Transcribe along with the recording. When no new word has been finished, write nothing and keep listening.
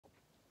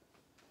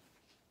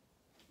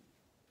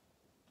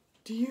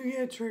Do you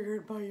get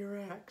triggered by your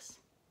ex?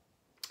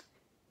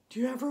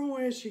 Do you ever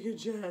wish you could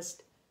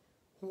just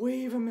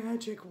wave a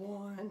magic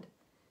wand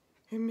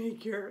and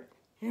make your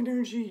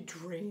energy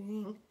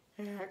draining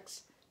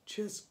ex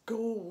just go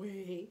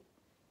away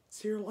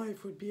so your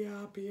life would be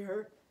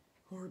happier,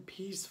 more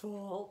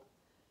peaceful,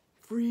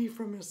 free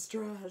from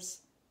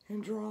stress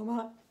and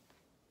drama?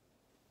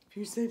 If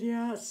you said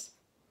yes,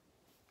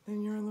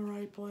 then you're in the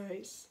right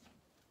place.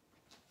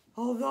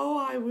 Although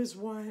I was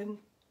one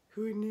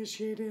who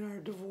initiated our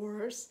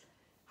divorce,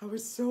 I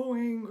was so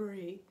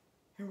angry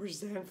and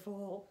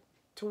resentful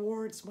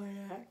towards my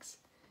ex.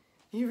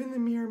 Even the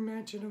mere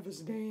mention of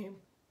his name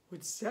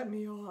would set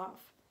me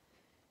off.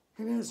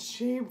 And as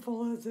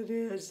shameful as it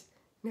is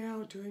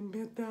now to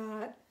admit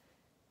that,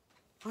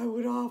 I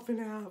would often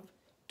have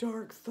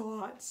dark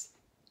thoughts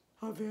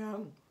of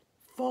him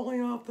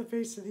falling off the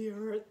face of the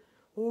earth,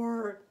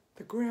 or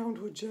the ground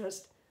would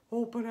just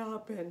open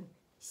up and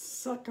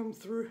suck him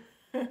through.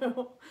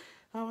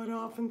 I would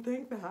often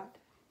think that.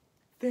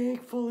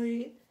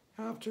 Thankfully,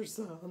 after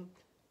some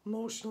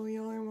emotional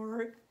healing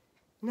work,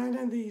 none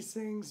of these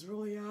things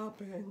really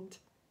happened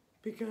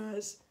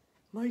because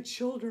my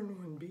children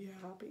wouldn't be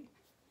happy.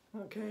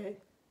 Okay?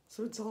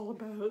 So it's all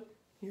about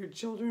your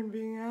children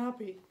being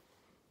happy.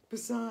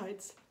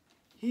 Besides,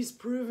 he's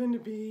proven to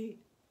be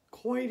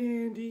quite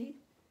handy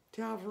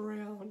to have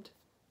around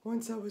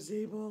once I was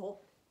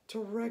able to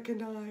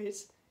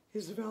recognize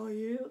his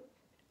value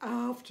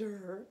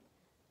after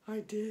I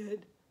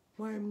did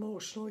my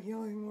emotional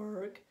healing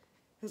work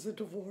as a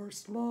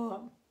divorced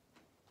mom.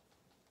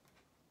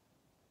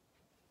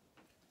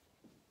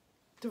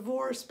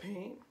 Divorce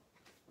pain.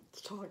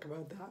 Let's talk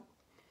about that.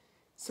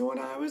 So when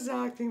I was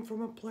acting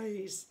from a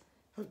place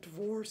of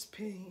divorce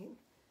pain,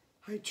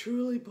 I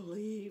truly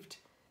believed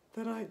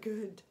that I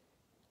could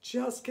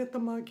just get the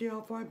monkey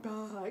off my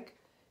back,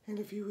 and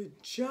if he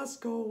would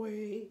just go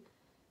away,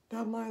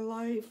 that my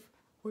life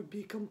would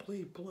be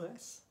complete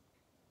bliss,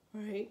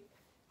 right?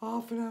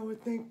 Often I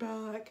would think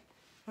back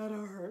at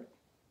our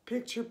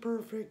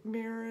picture-perfect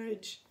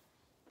marriage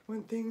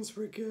when things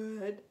were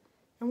good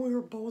and we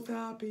were both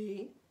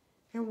happy,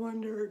 and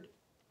wondered,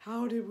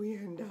 how did we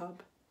end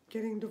up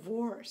getting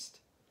divorced?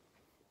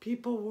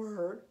 People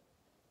were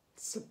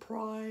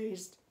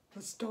surprised,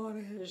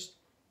 astonished,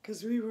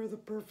 because we were the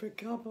perfect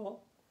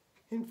couple.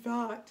 In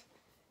fact,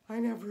 I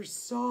never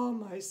saw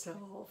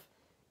myself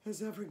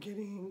as ever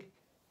getting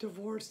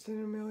divorced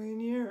in a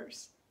million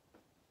years,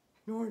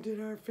 nor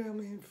did our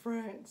family and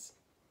friends.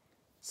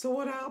 So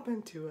what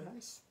happened to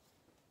us?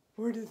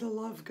 Where did the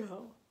love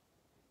go?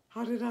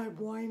 How did I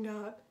wind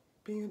up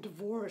being a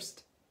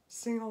divorced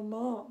single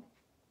mom?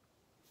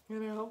 You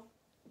know,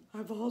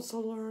 I've also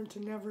learned to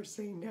never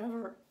say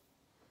never.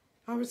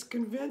 I was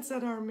convinced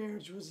that our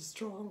marriage was a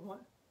strong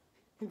one.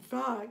 In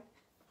fact,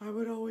 I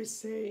would always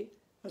say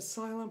a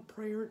silent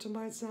prayer to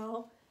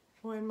myself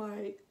when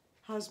my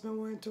husband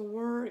went to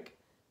work,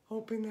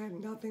 hoping that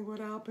nothing would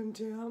happen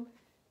to him,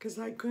 because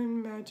I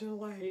couldn't imagine a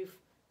life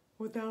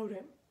without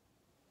him.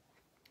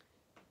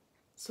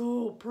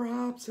 So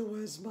perhaps it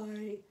was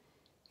my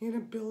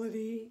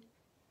inability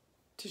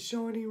to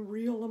show any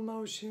real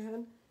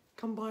emotion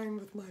combined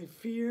with my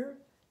fear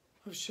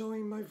of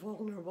showing my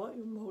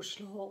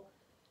emotional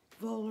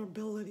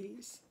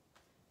vulnerabilities.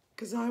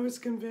 Because I was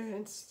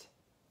convinced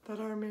that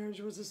our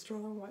marriage was a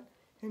strong one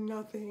and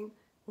nothing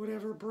would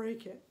ever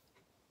break it.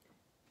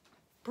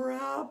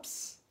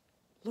 Perhaps,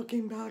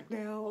 looking back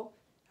now,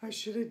 I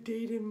should have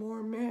dated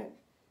more men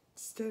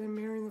instead of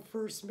marrying the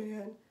first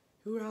man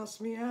who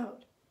asked me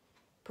out.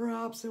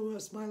 Perhaps it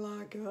was my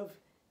lack of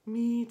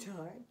me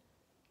time,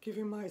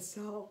 giving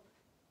myself,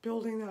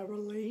 building that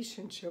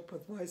relationship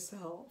with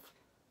myself,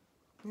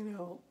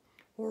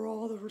 or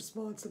all the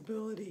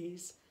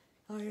responsibilities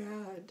I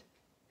had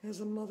as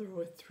a mother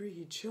with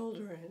 3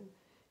 children,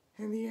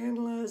 and the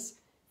endless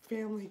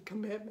family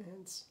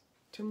commitments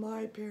to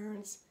my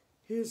parents,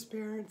 his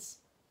parents,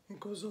 and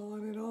goes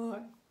on and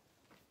on.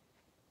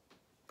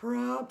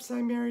 Perhaps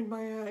I married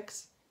my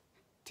ex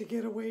to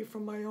get away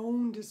from my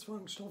own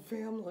dysfunctional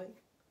family.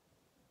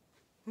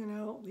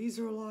 These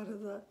are a lot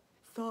of the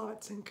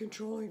thoughts and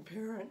controlling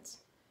parents.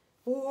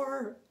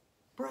 Or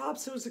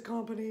perhaps it was a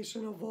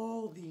combination of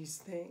all these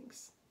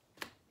things.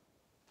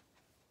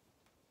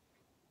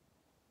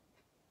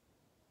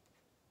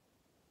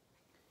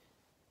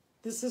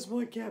 This is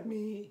what kept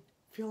me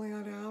feeling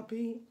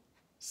unhappy,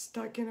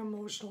 stuck in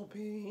emotional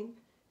pain,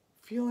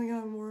 feeling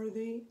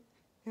unworthy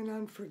and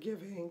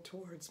unforgiving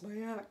towards my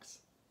ex.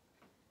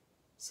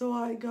 So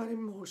I got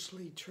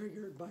emotionally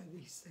triggered by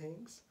these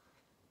things.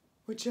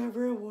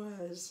 Whichever it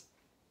was,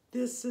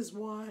 this is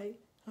why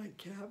I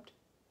kept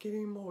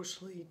getting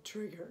emotionally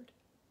triggered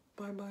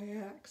by my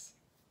ex.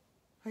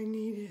 I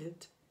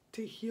needed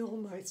to heal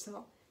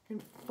myself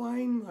and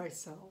find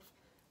myself,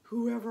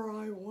 whoever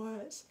I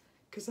was,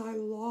 because I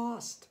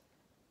lost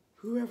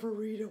whoever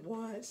Rita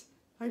was.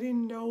 I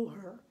didn't know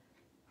her.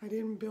 I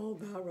didn't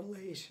build that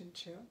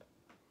relationship.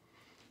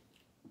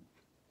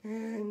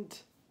 And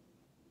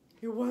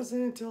it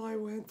wasn't until I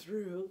went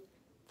through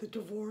the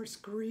divorce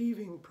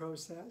grieving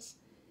process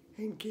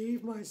and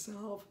gave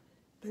myself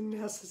the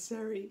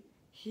necessary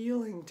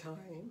healing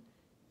time,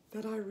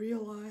 that I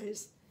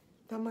realized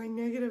that my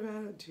negative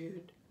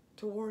attitude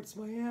towards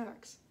my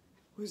ex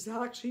was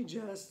actually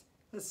just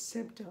a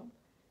symptom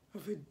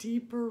of a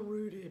deeper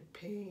rooted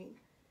pain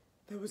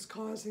that was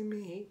causing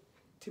me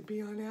to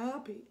be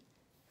unhappy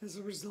as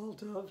a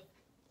result of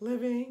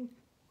living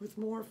with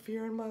more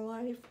fear in my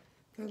life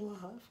than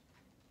love.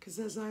 Because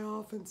as I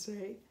often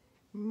say,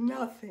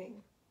 nothing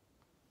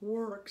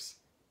works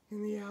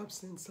in the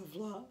absence of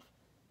love.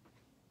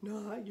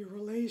 Not your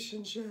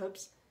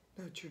relationships,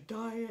 not your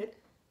diet,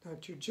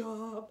 not your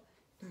job,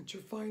 not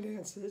your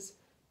finances.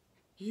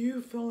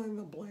 You fill in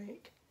the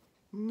blank.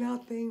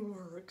 Nothing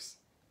works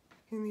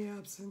in the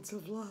absence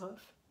of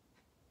love.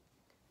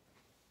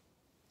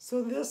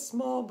 So this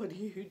small but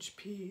huge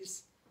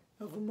piece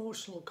of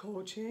emotional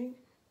coaching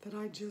that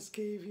I just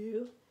gave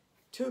you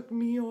took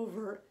me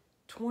over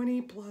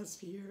 20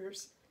 plus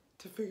years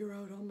to figure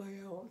out on my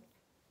own.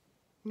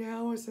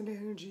 Now, as an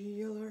energy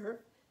healer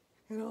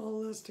and a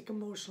holistic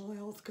emotional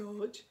health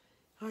coach,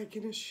 I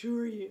can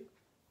assure you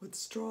with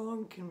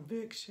strong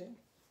conviction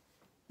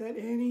that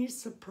any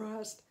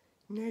suppressed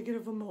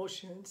negative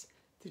emotions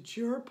that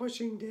you're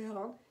pushing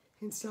down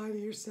inside of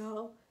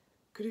yourself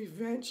could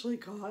eventually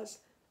cause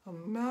a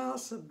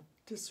massive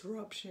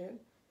disruption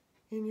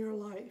in your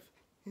life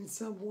in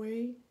some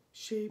way,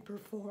 shape, or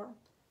form,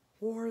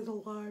 or the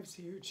lives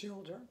of your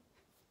children.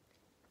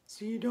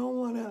 So you don't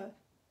want to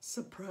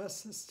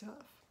suppress this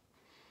stuff.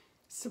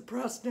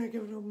 Suppress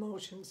negative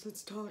emotions.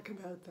 Let's talk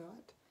about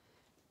that.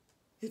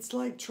 It's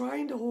like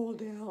trying to hold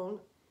down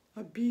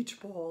a beach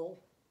ball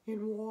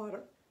in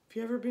water. If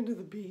you've ever been to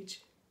the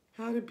beach,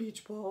 had a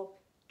beach ball,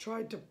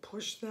 tried to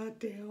push that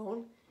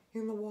down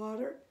in the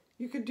water,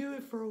 you could do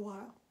it for a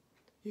while.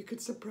 You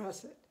could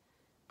suppress it.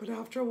 But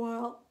after a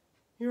while,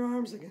 your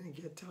arms are going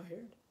to get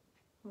tired,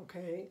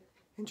 okay?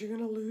 And you're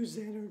going to lose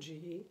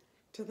energy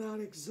to that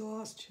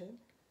exhaustion.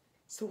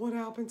 So what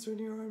happens when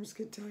your arms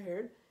get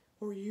tired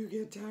or you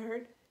get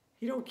tired?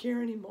 You don't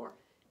care anymore,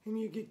 and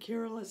you get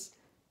careless,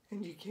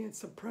 and you can't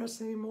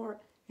suppress anymore,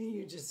 and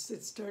it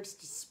starts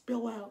to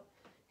spill out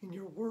in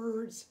your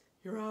words,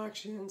 your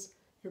actions,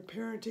 your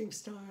parenting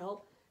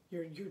style,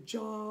 your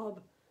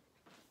job,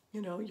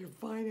 your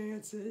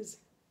finances,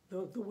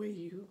 the way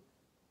you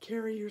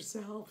carry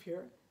yourself,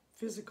 your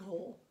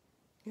physical,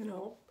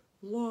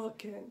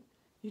 look, and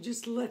you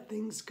just let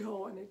things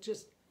go, and it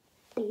just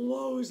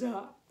blows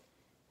up.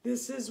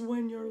 This is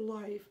when your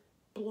life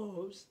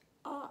blows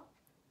up.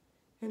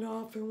 And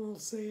often we'll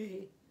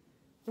say,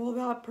 well,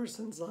 that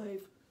person's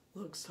life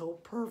looks so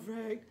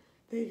perfect.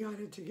 They got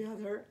it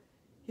together.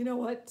 You know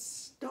what?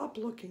 Stop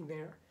looking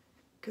there,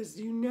 because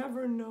you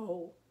never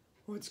know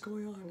what's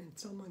going on in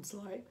someone's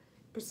life.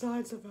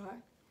 Besides the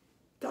fact,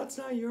 that's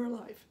not your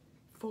life.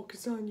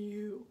 Focus on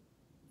you.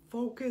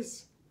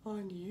 Focus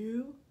on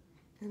you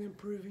and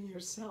improving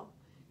yourself.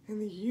 And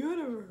the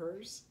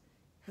universe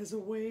has a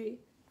way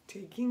of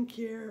taking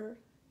care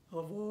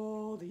of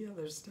all the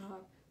other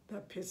stuff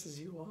that pisses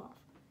you off,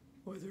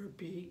 whether it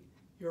be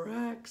your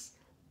ex,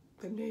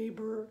 the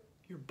neighbor,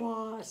 your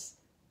boss,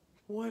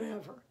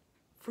 whatever.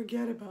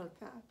 Forget about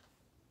that.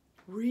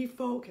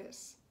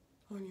 Refocus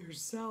on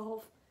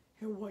yourself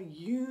and what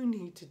you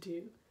need to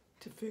do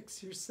to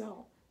fix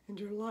yourself and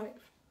your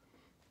life.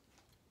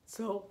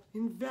 So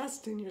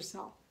invest in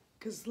yourself,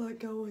 because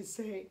like I always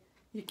say,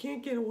 you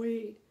can't get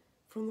away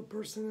from the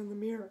person in the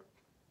mirror.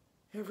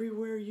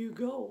 Everywhere you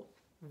go,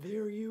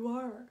 there you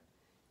are.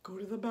 Go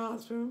to the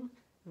bathroom,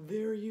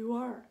 there you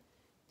are.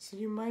 So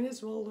you might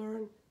as well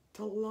learn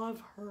to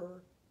love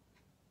her,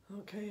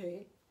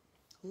 okay?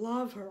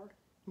 Love her,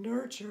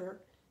 nurture,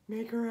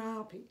 make her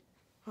happy.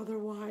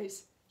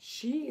 Otherwise,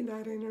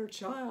 that inner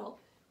child,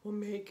 will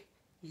make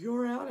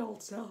your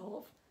adult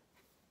self,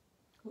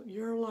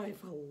 your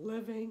life, a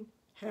living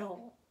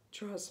hell.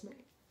 Trust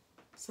me.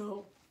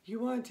 So you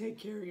want to take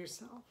care of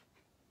yourself.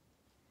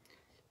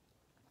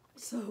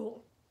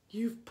 So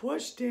you've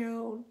pushed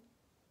down,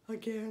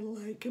 again,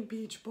 like a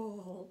beach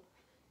ball.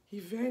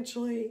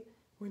 Eventually,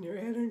 when your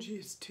energy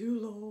is too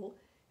low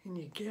and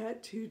you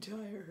get too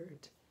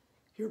tired,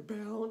 you're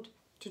bound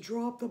to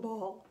drop the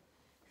ball,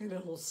 and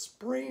it'll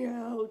spring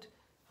out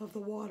of the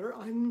water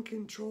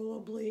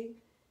uncontrollably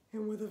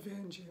and with a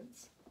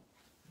vengeance.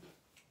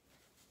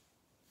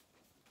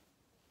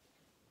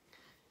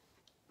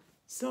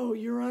 So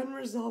your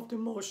unresolved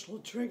emotional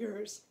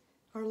triggers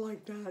are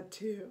like that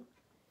too.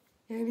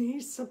 Any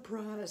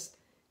suppressed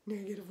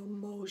negative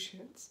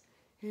emotions,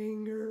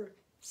 anger,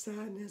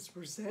 sadness,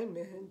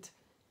 resentment,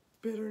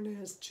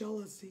 bitterness,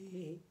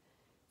 jealousy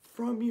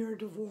from your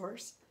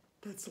divorce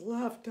that's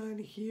left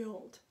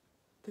unhealed,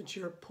 that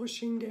you're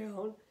pushing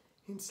down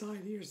inside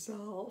of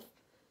yourself,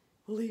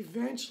 will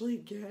eventually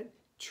get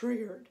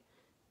triggered.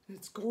 And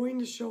it's going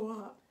to show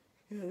up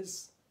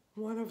as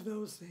one of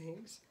those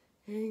things: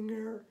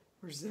 anger,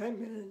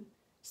 resentment,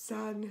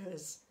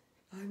 sadness,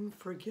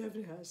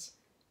 unforgiveness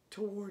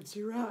towards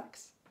your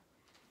ex.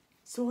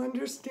 So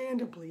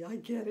understandably, I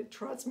get it.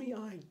 Trust me,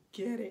 I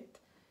get it.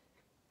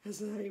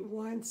 As I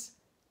once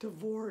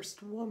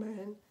divorced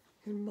woman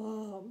and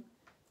mom,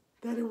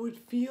 that it would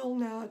feel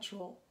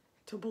natural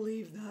to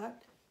believe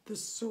that the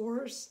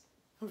source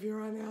of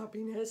your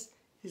unhappiness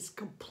is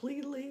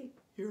completely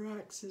your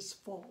ex's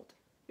fault.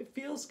 It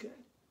feels good.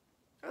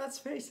 Let's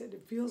face it,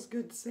 it feels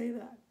good to say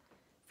that.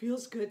 It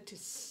feels good to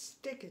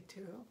stick it to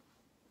him,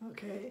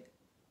 okay?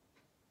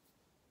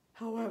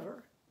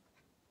 However,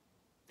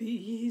 the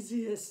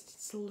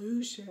easiest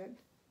solution,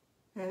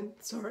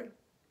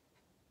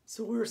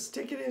 so we're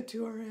sticking it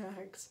to our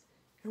ex,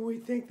 and we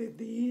think that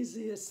the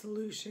easiest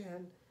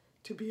solution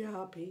to be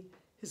happy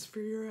is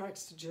for your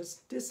ex to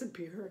just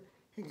disappear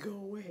and go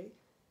away.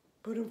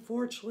 But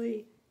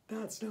unfortunately,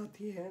 that's not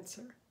the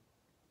answer.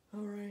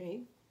 All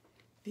right?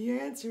 The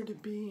answer to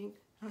being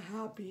a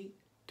happy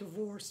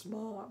divorced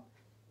mom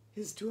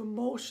is to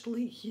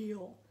emotionally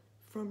heal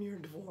from your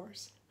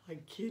divorce. I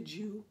kid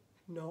you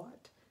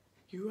not.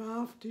 You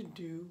have to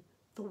do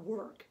the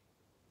work,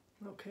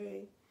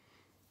 okay?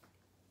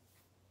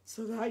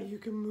 So that you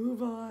can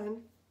move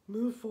on,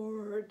 move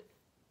forward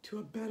to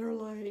a better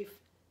life,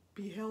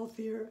 be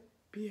healthier,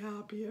 be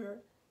happier,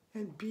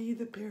 and be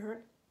the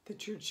parent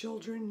that your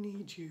children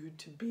need you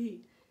to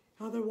be.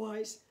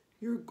 Otherwise,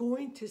 you're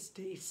going to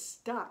stay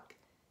stuck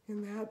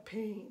in that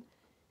pain.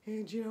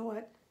 And you know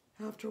what?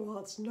 After a while,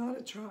 it's not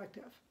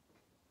attractive.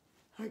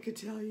 I could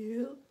tell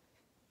you,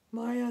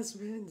 my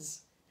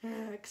husband's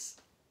ex,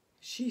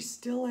 she's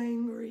still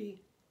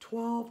angry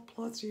 12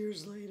 plus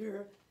years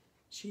later.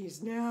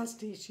 She's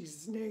nasty,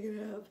 she's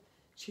negative,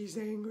 she's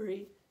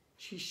angry.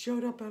 She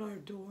showed up at our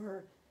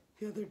door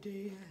the other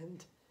day,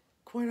 and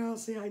quite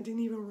honestly, I didn't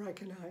even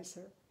recognize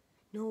her.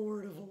 No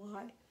word of a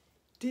lie.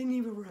 Didn't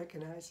even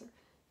recognize her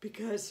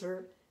because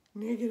her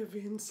negative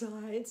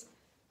insides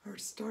are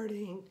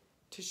starting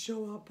to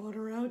show up on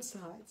her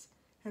outsides.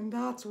 And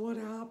that's what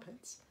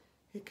happens.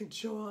 It can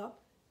show up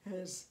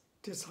as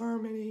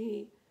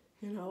disharmony,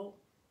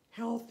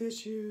 health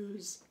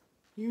issues,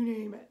 you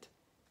name it.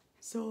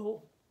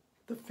 So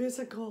the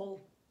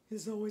physical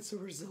is always a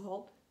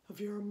result of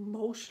your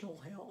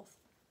emotional health.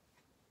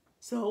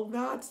 So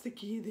that's the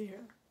key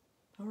there,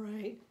 all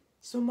right?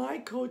 So my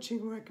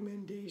coaching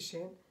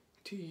recommendation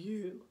to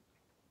you,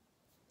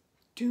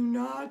 do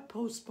not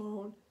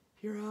postpone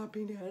your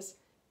happiness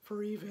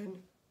for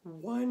even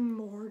one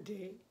more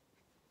day.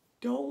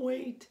 Don't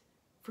wait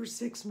for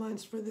 6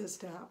 months for this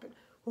to happen,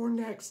 or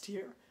next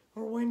year,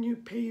 or when you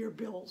pay your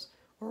bills,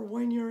 or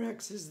when your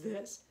ex is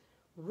this.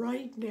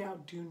 Right now,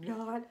 do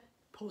not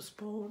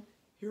postpone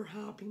your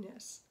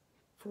happiness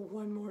for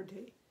one more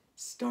day.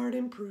 Start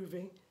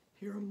improving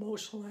your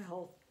emotional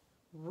health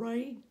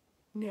right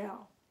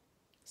now.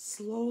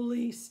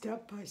 Slowly,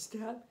 step by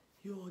step,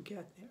 you will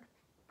get there.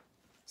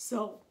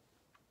 So,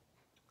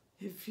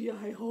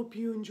 I hope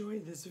you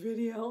enjoyed this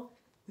video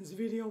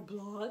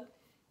blog.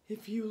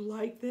 If you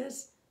like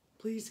this,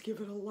 please give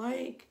it a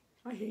like.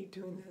 I hate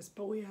doing this,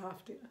 but we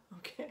have to,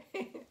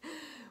 okay?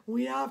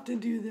 We have to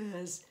do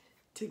this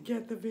to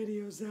get the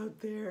videos out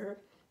there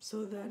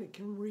so that it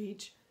can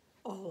reach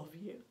all of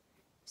you.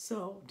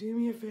 So do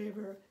me a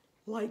favor,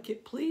 like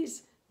it,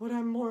 please. What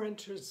I'm more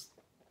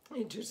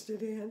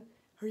interested in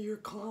are your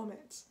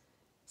comments.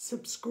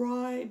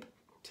 Subscribe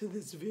to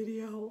this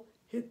video.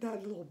 Hit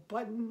that little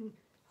button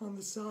on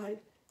the side.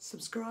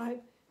 Subscribe,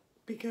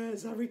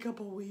 because every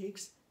couple of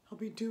weeks I'll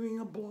be doing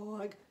a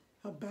blog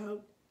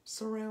about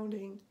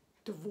surrounding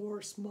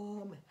divorced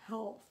mom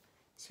health.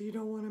 So you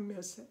don't want to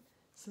miss it.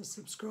 So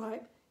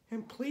subscribe,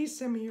 and please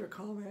send me your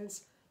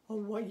comments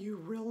on what you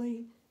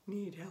really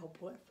need help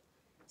with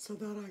so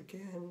that I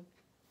can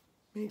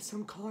make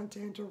some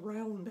content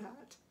around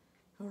that.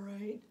 All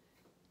right?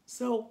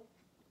 So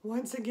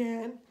once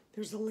again,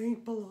 there's a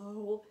link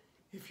below.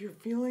 If you're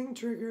feeling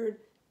triggered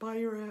by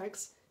your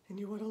ex and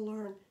you want to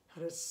learn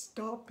how to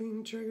stop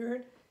being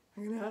triggered,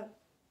 I'm going to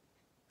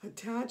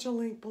attach a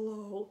link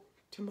below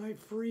to my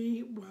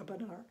free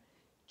webinar.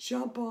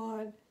 Jump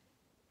on,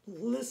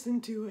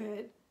 listen to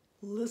it,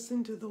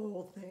 listen to the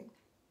whole thing,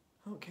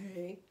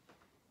 okay?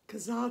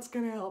 Because that's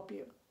going to help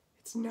you.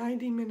 It's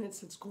 90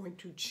 minutes. It's going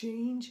to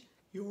change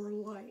your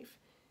life.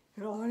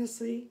 And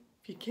honestly,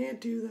 if you can't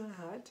do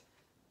that,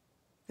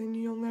 then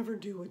you'll never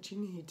do what you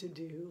need to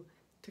do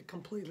to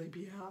completely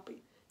be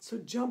happy. So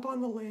jump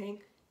on the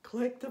link,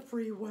 click the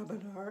free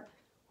webinar.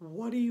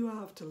 What do you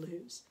have to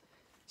lose?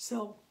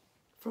 So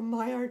from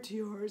my heart to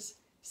yours,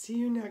 see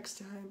you next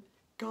time.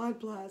 God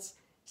bless.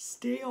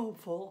 Stay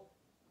hopeful.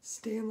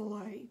 Stay in the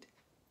light.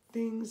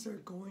 Things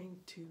are going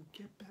to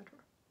get better.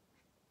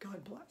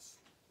 God bless.